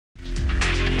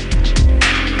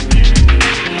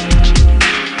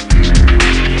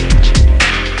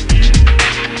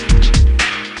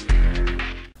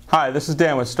Hi, this is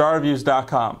Dan with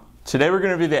StarReviews.com. Today we're going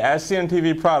to review the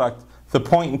SCN product, the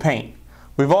Point and Paint.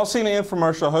 We've all seen an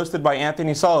infomercial hosted by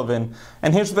Anthony Sullivan,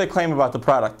 and here's what they claim about the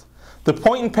product. The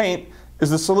Point and Paint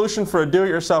is the solution for a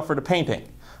do-it-yourselfer to painting.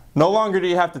 No longer do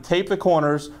you have to tape the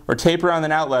corners or tape around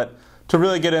an outlet to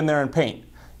really get in there and paint.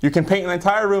 You can paint an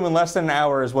entire room in less than an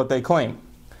hour is what they claim.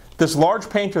 This large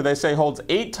painter, they say, holds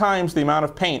 8 times the amount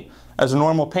of paint as a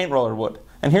normal paint roller would.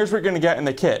 And here's what you're going to get in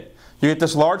the kit. You get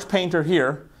this large painter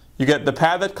here, you get the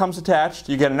pad that comes attached,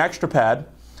 you get an extra pad,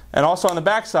 and also on the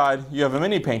back side you have a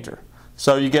mini painter.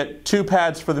 So you get 2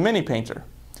 pads for the mini painter.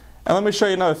 And let me show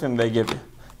you another thing they give you.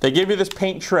 They give you this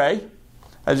paint tray.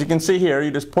 As you can see here, you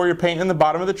just pour your paint in the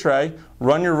bottom of the tray,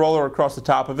 run your roller across the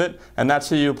top of it, and that's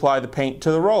how you apply the paint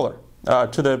to the roller,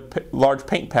 to the large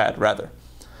paint pad rather.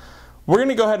 We're going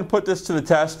to go ahead and put this to the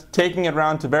test, taking it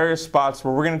around to various spots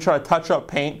where we're going to try to touch up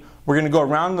paint. We're going to go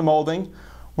around the molding.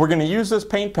 We're going to use this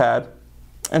paint pad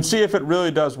and see if it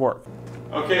really does work.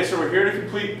 Okay, so we're here to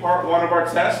complete part 1 of our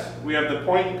test. We have the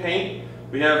Point and Paint.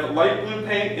 We have light blue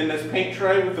paint in this paint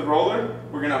tray with the roller.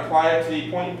 We're going to apply it to the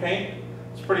Point and Paint.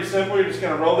 It's pretty simple. You're just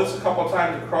going to roll this a couple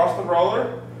times across the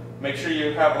roller. Make sure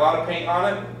you have a lot of paint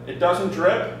on it. It doesn't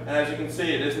drip, and as you can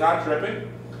see, it is not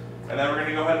dripping. And then we're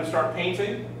going to go ahead and start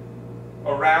painting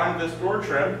around this door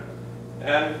trim.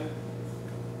 And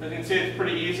as you can see, it's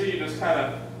pretty easy. You just kind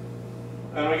of,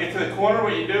 and when we get to the corner,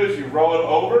 what you do is you roll it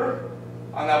over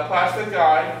on that plastic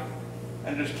guide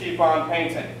and just keep on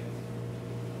painting.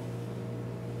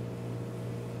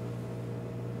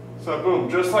 So boom,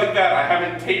 just like that. I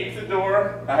haven't taped the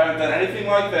door. I haven't done anything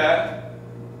like that.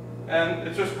 And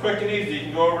it's just quick and easy. You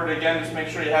can go over it again, just make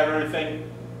sure you have everything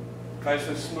nice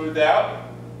and smoothed out.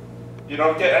 You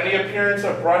don't get any appearance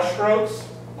of brush strokes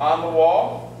on the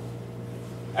wall.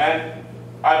 And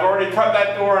I've already cut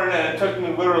that door in, and it took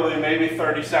me literally maybe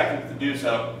 30 seconds to do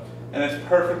so. And it's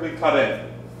perfectly cut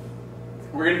in.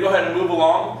 We're going to go ahead and move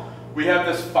along. We have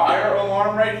this fire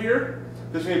alarm right here.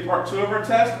 This is going to be part 2 of our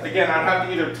test. Again, I'd have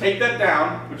to either take that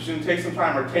down, which is going to take some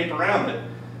time, or tape around it.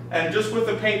 And just with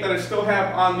the paint that I still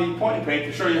have on the Point and Paint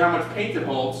to show you how much paint it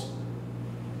holds,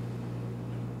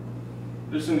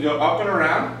 just going to go up and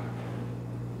around.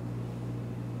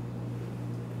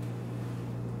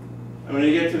 And when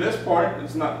you get to this part,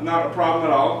 it's not a problem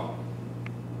at all.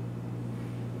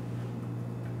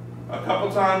 A couple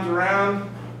times around,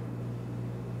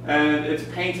 and it's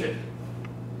painted.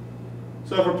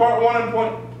 So for part 1 and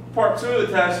part 2 of the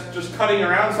test, just cutting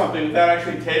around something without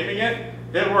actually taping it,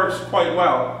 it works quite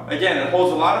well. Again, it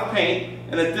holds a lot of paint,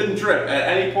 and it didn't drip. At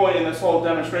any point in this whole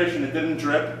demonstration, it didn't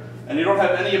drip, and you don't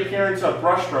have any appearance of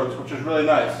brush strokes, which is really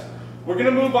nice. We're going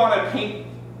to move on and paint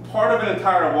part of an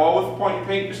entire wall with Point and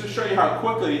Paint, just to show you how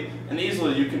quickly and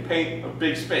easily you can paint a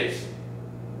big space.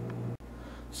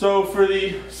 So for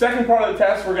the second part of the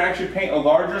test, we're going to actually paint a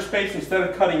larger space instead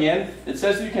of cutting in. It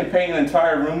says that you can paint an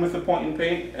entire room with the Point and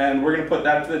Paint, and we're going to put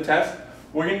that to the test.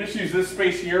 We're going to just use this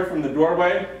space here from the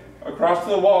doorway across to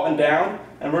the wall and down,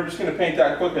 and we're just going to paint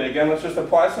that quickly. Again, let's just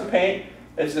apply some paint.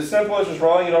 It's as simple as just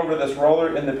rolling it over this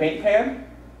roller in the paint pan.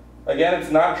 Again, it's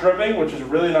not dripping, which is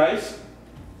really nice.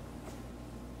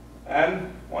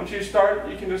 And once you start,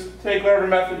 you can just take whatever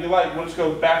method you like. We'll just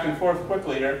go back and forth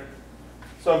quickly here.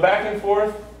 So back and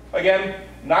forth, again,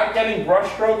 not getting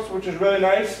brush strokes, which is really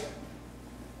nice.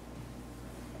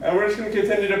 And we're just going to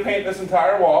continue to paint this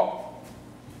entire wall.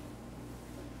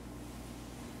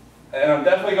 And I'm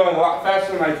definitely going a lot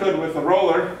faster than I could with a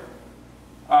roller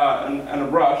and a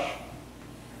brush.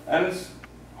 And it's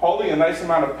holding a nice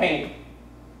amount of paint.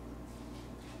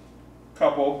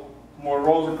 Couple more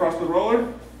rolls across the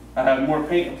roller. I have more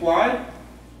paint applied.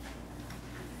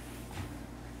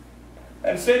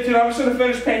 And stay tuned, I'm just going to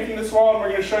finish painting this wall and we're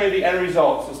going to show you the end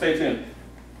result, so stay tuned.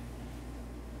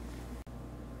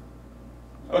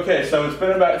 Okay, so it's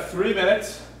been about 3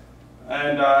 minutes,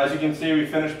 and as you can see, we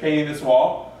finished painting this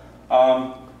wall.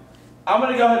 I'm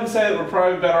going to go ahead and say that we're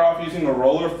probably better off using a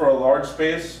roller for a large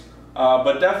space,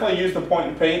 but definitely use the Point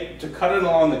and Paint to cut it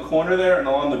along the corner there and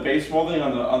along the base molding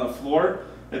on the floor.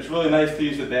 It's really nice to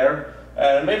use it there.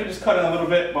 And maybe just cut in a little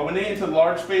bit, but when you get into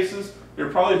large spaces, your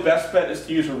probably best bet is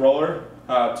to use a roller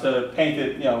to paint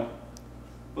it, a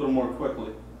little more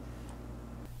quickly.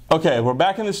 Okay, we're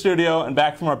back in the studio and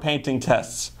back from our painting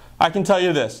tests. I can tell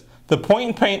you this, the Point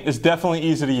and Paint is definitely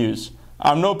easy to use.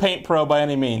 I'm no paint pro by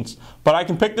any means, but I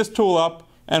can pick this tool up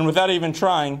and without even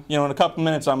trying, in a couple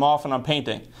minutes I'm off and I'm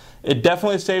painting. It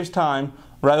definitely saves time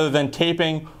rather than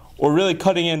taping or really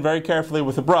cutting in very carefully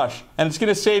with a brush. And it's going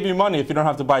to save you money if you don't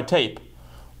have to buy tape.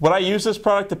 Would I use this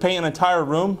product to paint an entire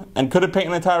room? And could it paint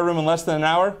an entire room in less than an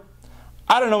hour?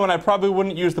 I don't know, and I probably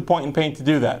wouldn't use the Point and Paint to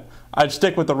do that. I'd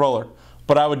stick with the roller.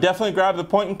 but I would definitely grab the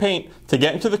Point and Paint to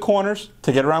get into the corners,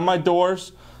 to get around my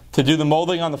doors, to do the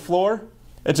molding on the floor.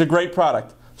 It's a great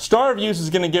product. Star Reviews is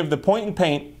going to give the Point and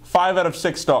Paint 5 out of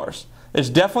 6 stars. It's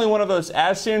definitely one of those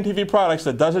As Seen on TV products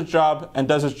that does its job and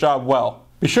does its job well.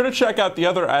 Be sure to check out the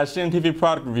other As Seen on TV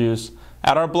product reviews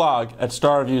at our blog at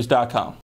starreviews.com.